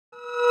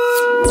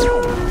Hey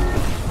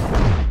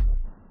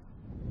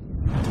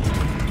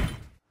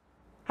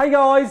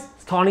guys,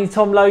 it's Tiny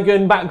Tom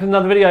Logan back with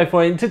another video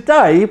for you.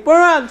 Today we're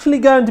actually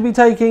going to be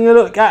taking a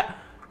look at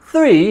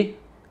 3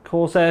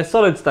 Corsair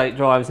solid state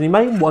drives, and you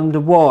may wonder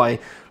why,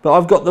 but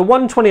I've got the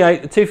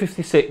 128, the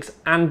 256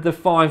 and the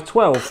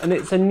 512, and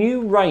it's a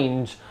new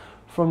range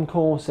from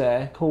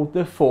Corsair called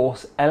the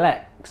Force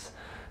LX.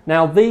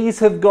 Now these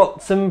have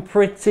got some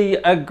pretty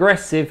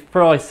aggressive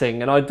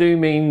pricing, and I do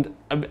mean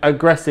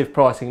aggressive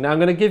pricing. Now I'm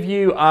going to give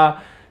you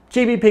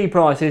GBP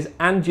prices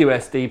and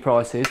USD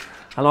prices,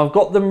 and I've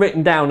got them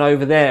written down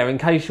over there in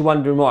case you're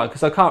wondering why,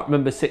 because I can't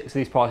remember 6 of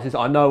these prices.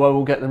 I know I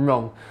will get them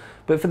wrong.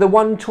 But for the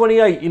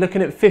 128, you're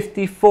looking at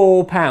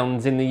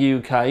 £54 in the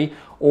UK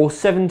or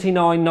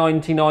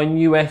 $79.99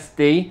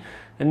 USD.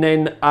 And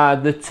then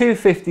the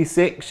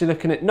 256, you're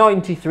looking at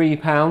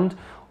 £93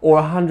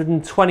 or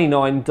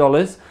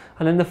 $129.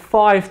 And then the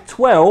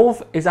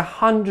 512 is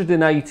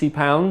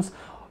 £180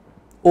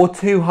 or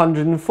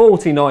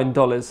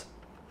 $249.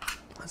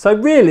 So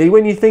really,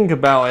 when you think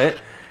about it,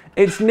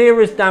 it's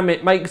near as damn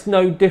it makes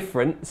no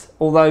difference,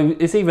 although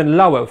it's even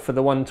lower for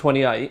the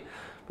 128.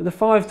 But the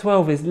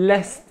 512 is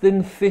less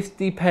than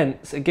 50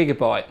 pence a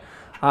gigabyte.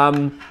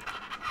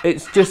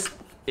 It's just,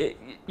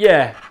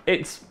 yeah,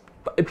 it's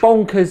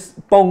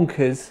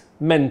bonkers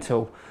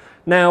mental.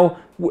 Now,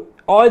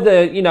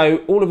 either, you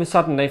know, all of a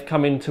sudden they've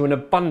come into an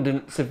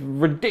abundance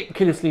of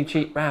ridiculously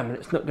cheap RAM and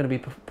it's not going to be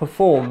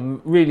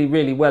perform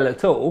really well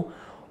at all,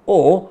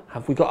 or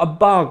have we got a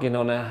bargain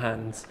on our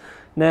hands?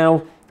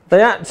 Now,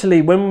 they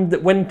actually,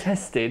 when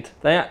tested,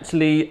 they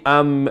actually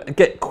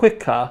get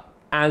quicker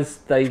as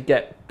they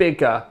get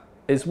bigger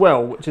as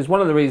well, which is one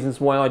of the reasons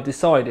why I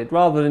decided,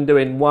 rather than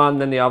doing one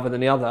then the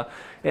other,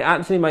 it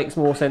actually makes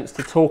more sense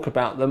to talk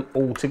about them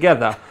all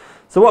together.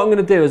 So what I'm going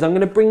to do is I'm going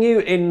to bring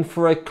you in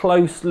for a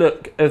close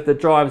look of the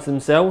drives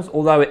themselves,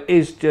 although it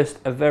is just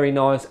a very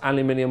nice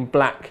aluminium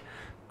black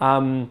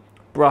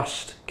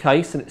brushed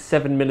case, and it's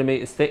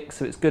 7mm thick,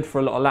 so it's good for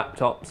a lot of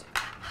laptops.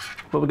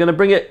 But we're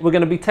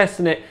going to be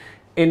testing it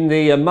in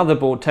the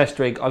motherboard test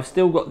rig. I've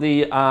still got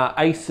the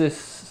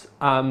Asus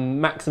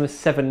Maximus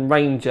 7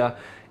 Ranger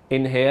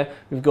in here.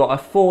 We've got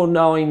a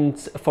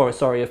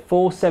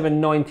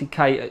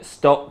 4790K at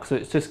stock, so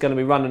it's just going to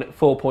be running at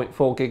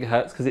 4.4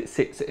 gigahertz because it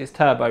sits at its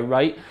turbo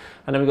rate,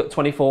 and then we've got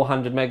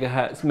 2400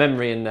 megahertz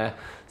memory in there.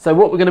 So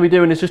what we're going to be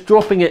doing is just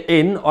dropping it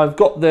in. I've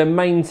got the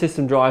main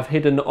system drive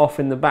hidden off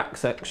in the back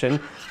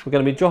section. We're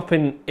going to be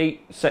dropping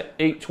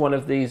each one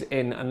of these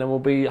in, and then we'll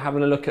be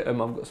having a look at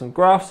them. I've got some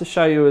graphs to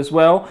show you as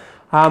well.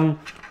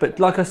 But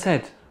like I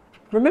said,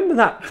 remember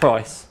that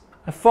price.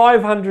 A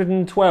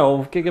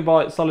 512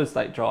 gigabyte solid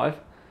state drive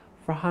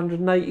for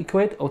 180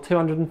 quid or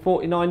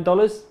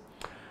 $249.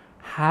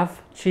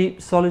 Have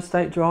cheap solid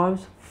state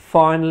drives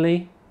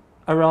finally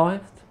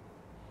arrived?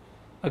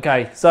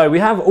 Okay, so we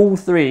have all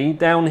 3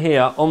 down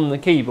here on the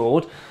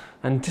keyboard,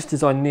 and just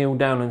as I kneel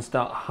down and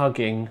start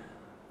hugging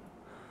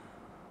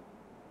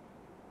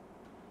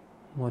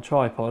my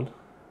tripod,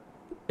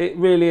 it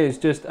really is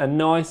just a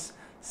nice,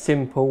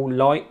 simple,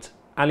 light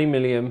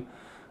aluminium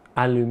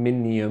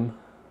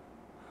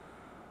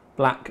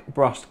black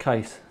brushed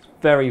case.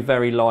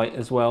 Very light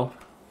as well,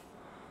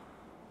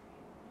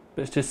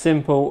 but it's just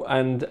simple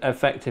and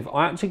effective.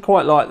 I actually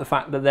quite like the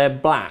fact that they're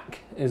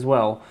black as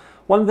well.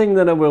 One thing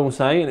that I will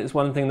say, and it's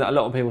one thing that a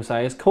lot of people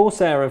say, is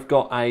Corsair have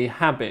got a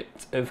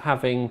habit of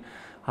having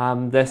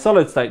their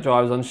solid state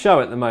drives on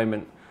show at the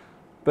moment,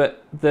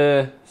 but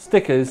the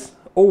stickers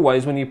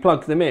always, when you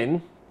plug them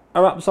in,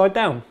 are upside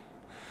down.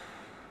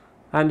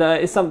 And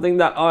it's something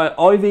that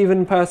I've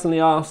even personally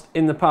asked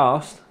in the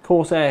past,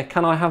 Corsair,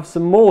 can I have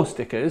some more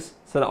stickers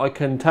so that I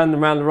can turn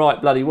them around the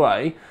right bloody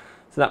way,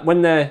 so that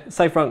when they're,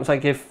 say for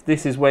example, if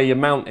this is where your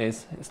mount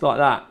is, it's like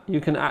that, you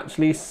can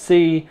actually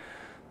see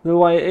the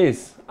way it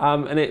is.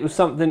 And it was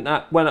something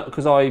that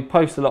because I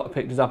post a lot of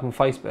pictures up on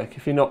Facebook.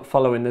 If you're not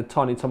following the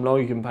Tiny Tom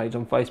Logan page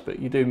on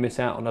Facebook, you do miss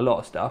out on a lot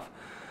of stuff.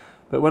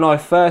 But when I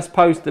first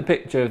posted a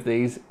picture of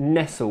these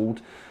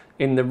nestled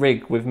in the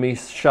rig with me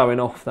showing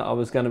off that I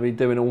was going to be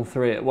doing all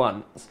 3 at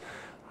once,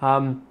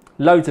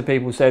 loads of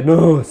people said,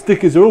 no,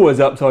 stickers are always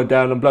upside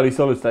down on bloody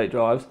solid state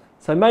drives.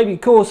 So maybe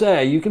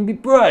Corsair, you can be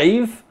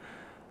brave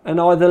and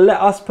either let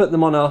us put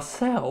them on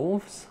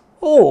ourselves,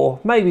 or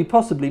maybe,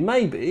 possibly,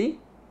 maybe,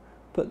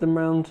 put them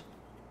round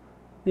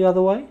the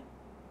other way.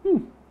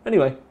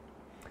 Anyway,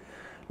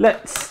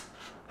 let's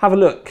have a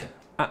look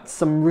at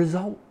some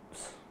results.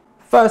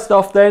 First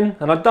off then,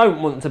 and I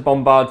don't want to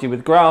bombard you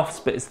with graphs,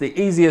 but it's the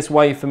easiest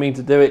way for me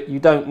to do it. You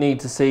don't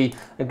need to see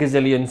a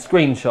gazillion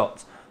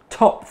screenshots.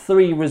 Top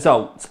 3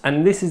 results,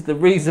 and this is the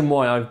reason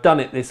why I've done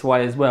it this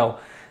way as well,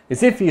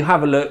 is if you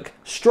have a look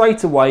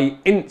straight away,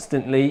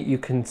 instantly, you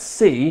can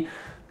see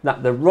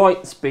that the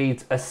write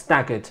speeds are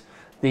staggered.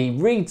 The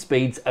read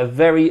speeds are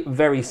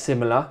very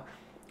similar,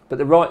 but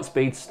the write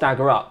speeds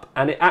stagger up,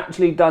 and it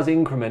actually does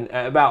increment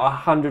at about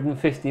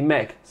 150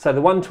 meg. So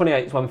the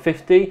 128 is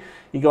 150,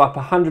 you go up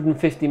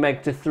 150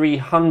 meg to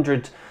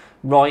 300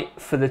 write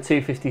for the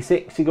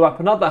 256, you go up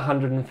another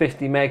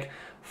 150 meg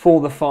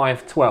for the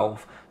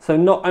 512. So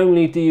not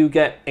only do you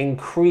get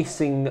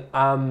increasing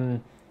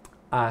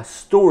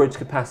storage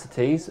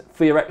capacities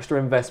for your extra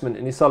investment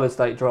in your solid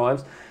state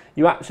drives,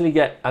 you actually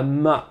get a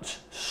much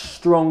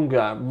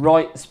stronger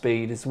write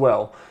speed as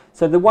well.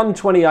 So the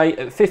 128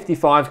 at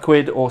 55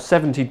 quid or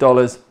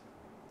 $70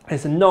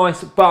 is a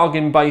nice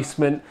bargain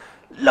basement,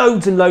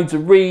 loads and loads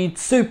of reads,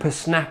 super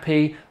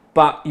snappy,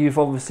 but you're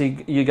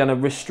going to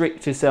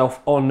restrict yourself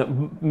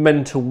on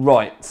mental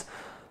writes.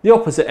 The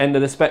opposite end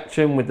of the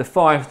spectrum with the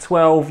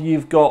 512,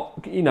 you've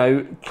got, you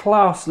know,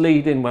 class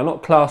leading, well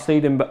not class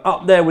leading, but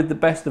up there with the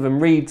best of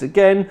them reads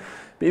again,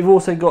 but you've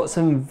also got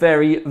some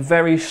very,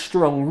 very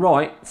strong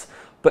writes,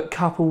 but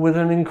coupled with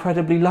an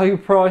incredibly low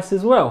price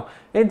as well.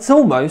 It's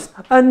almost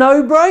a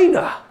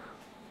no-brainer.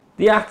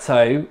 The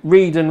Atto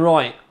read and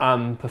write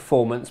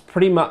performance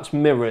pretty much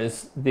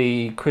mirrors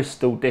the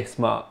Crystal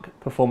Dismark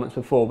performance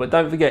before, but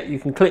don't forget you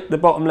can click the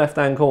bottom left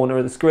hand corner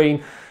of the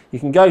screen, you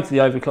can go to the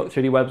Overclock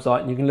 3D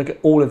website and you can look at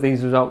all of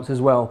these results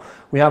as well.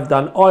 We have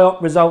done IOP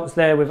results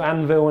there with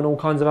Anvil and all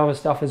kinds of other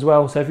stuff as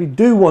well, so if you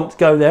do want to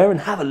go there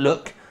and have a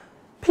look,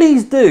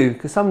 please do,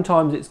 because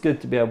sometimes it's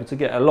good to be able to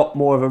get a lot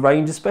more of a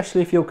range,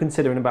 especially if you're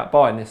considering about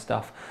buying this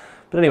stuff.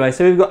 But anyway,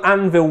 so we've got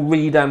Anvil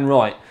read and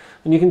write,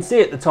 and you can see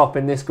at the top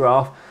in this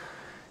graph,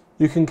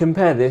 you can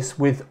compare this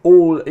with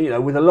all, you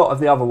know, with a lot of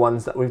the other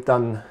ones that we've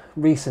done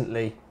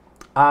recently.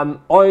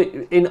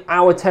 In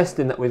our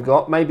testing that we've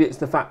got, maybe it's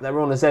the fact that we're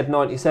on a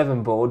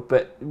Z97 board,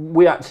 but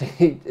we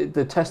actually,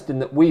 the testing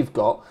that we've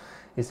got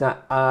is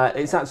that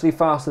it's actually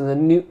faster than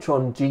the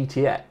Neutron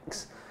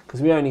GTX,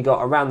 because we only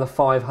got around the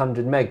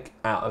 500 meg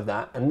out of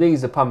that, and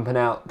these are pumping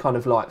out kind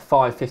of like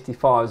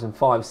 555s and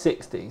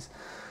 560s.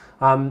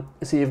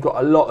 So you've got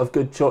a lot of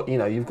good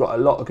you've got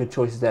a lot of good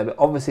choices there, but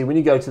obviously when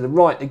you go to the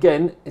right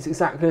again, it's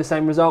exactly the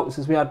same results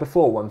as we had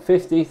before: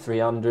 150,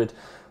 300,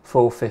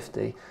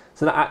 450.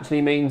 So that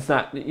actually means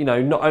that, you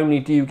know, not only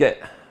do you get,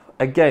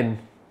 again,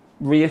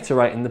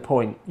 reiterating the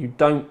point, you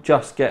don't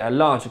just get a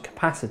larger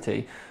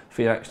capacity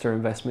for your extra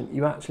investment,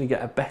 you actually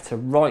get a better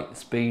write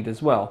speed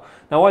as well.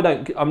 Now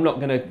I'm not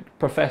going to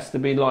profess to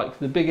be like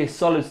the biggest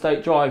solid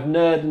state drive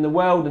nerd in the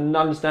world and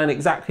understand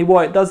exactly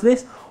why it does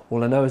this.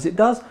 All I know is it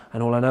does,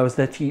 and all I know is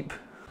they're cheap.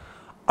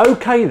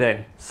 Okay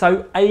then,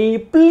 so a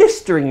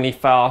blisteringly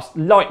fast,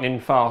 lightning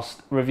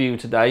fast review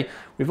today.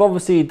 We've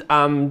obviously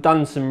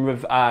done some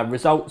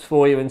results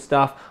for you and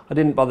stuff. I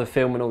didn't bother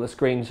filming all the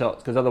screenshots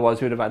because otherwise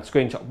we would have had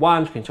screenshot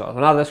one, screenshot of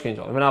another,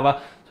 screenshot of another,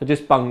 so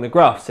just bung the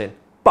graphs in.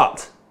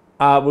 But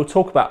we'll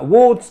talk about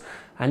awards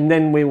and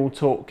then we will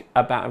talk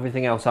about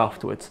everything else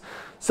afterwards.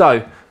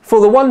 So for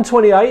the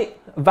 128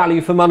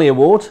 Value for Money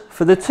Award,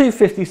 for the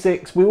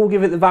 256 we will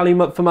give it the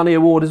Value for Money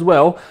Award as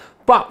well,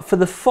 but for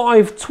the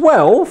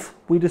 512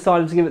 we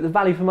decided to give it the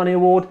Value for Money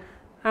Award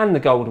and the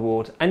Gold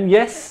Award. And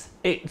yes,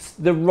 it's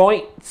the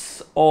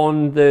rights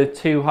on the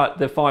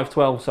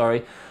 512,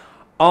 sorry,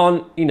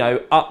 aren't, you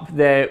know, up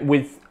there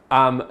with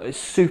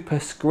super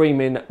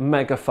screaming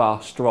mega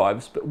fast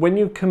drives, but when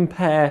you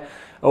compare,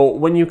 or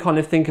when you kind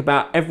of think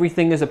about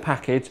everything as a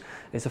package,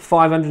 it's a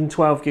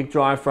 512 gig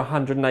drive for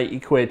 180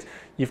 quid.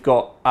 You've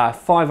got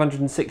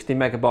 560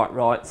 megabyte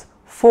writes,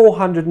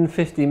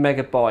 450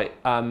 megabyte,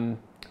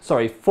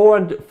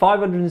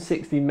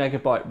 560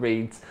 megabyte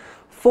reads,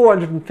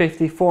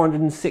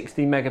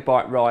 460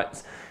 megabyte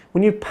writes.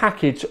 When you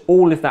package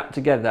all of that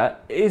together,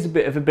 it is a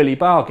bit of a billy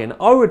bargain.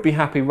 I would be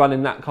happy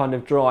running that kind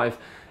of drive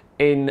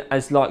in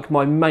as like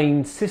my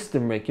main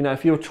system rig. You know,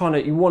 if you're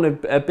you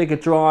want a bigger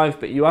drive,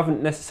 but you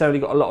haven't necessarily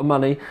got a lot of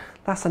money,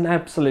 that's an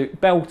absolute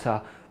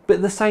belter. But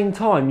at the same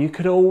time, you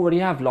could already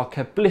have like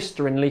a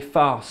blisteringly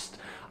fast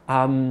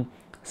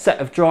set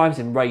of drives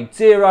in RAID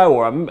 0,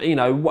 or you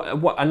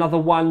know, another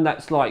one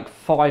that's like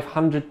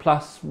 500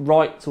 plus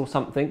writes or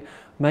something.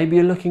 Maybe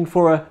you're looking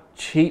for a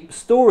cheap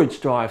storage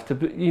drive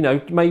to, you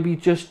know, maybe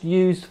just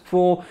use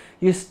for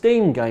your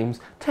Steam games.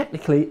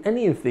 Technically,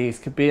 any of these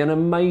could be an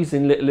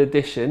amazing little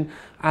addition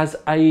as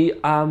a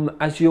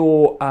as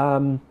your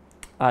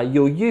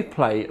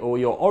Uplay or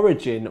your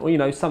Origin, or you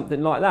know,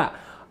 something like that.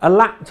 A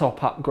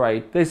laptop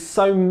upgrade. There's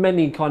so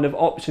many kind of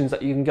options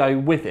that you can go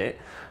with it.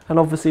 And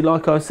obviously,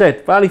 like I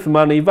said, value for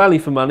money, value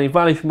for money,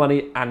 value for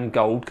money, and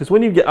gold. Because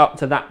when you get up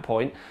to that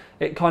point,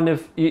 it kind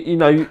of, you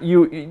know,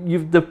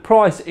 the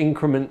price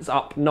increments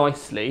up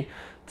nicely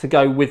to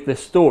go with the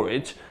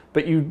storage,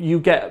 but you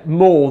get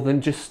more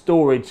than just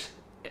storage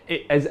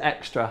as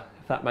extra,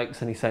 if that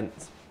makes any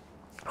sense.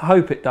 I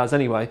hope it does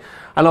anyway.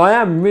 And I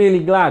am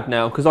really glad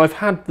now, because I've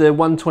had the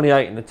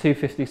 128 and the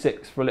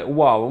 256 for a little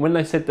while, and when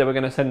they said they were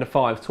going to send a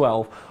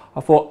 512, I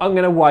thought, I'm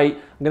going to wait,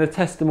 I'm going to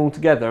test them all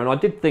together, and I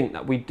did think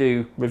that we'd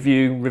do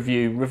review,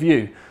 review,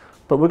 review.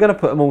 But we're going to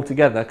put them all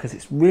together because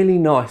it's really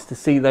nice to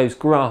see those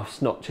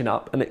graphs notching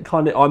up, and it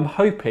kind of, I'm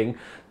hoping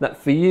that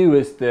for you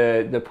as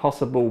the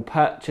possible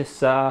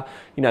purchaser,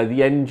 you know,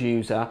 the end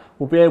user,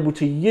 will be able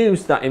to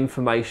use that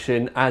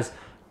information as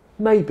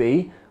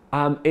maybe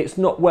it's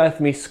not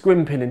worth me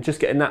scrimping and just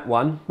getting that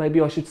one.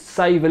 Maybe I should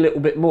save a little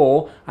bit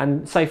more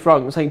and say, for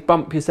argument's sake,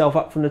 bump yourself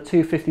up from the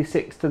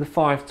 256 to the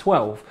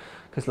 512.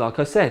 Because like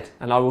I said,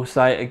 and I will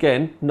say it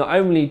again, not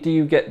only do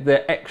you get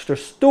the extra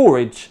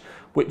storage,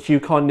 which you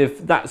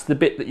that's the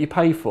bit that you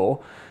pay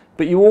for,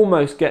 but you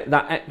almost get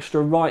that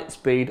extra write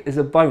speed as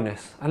a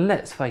bonus. And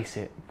let's face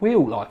it, we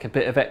all like a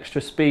bit of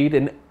extra speed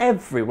in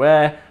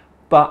everywhere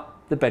but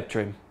the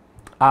bedroom.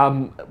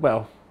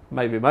 Well,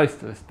 maybe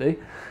most of us do.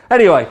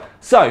 Anyway,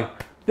 so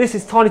this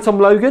is Tiny Tom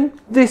Logan.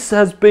 This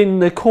has been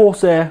the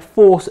Corsair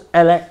Force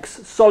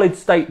LX solid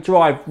state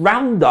drive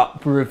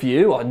roundup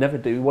review. I never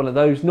do one of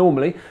those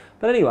normally,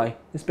 but anyway,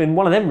 it's been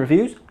one of them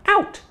reviews.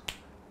 Out!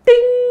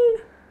 Ding!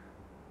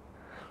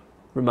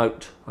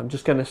 Remote. I'm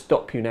just going to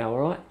stop you now,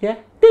 alright? Yeah?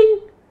 Ding!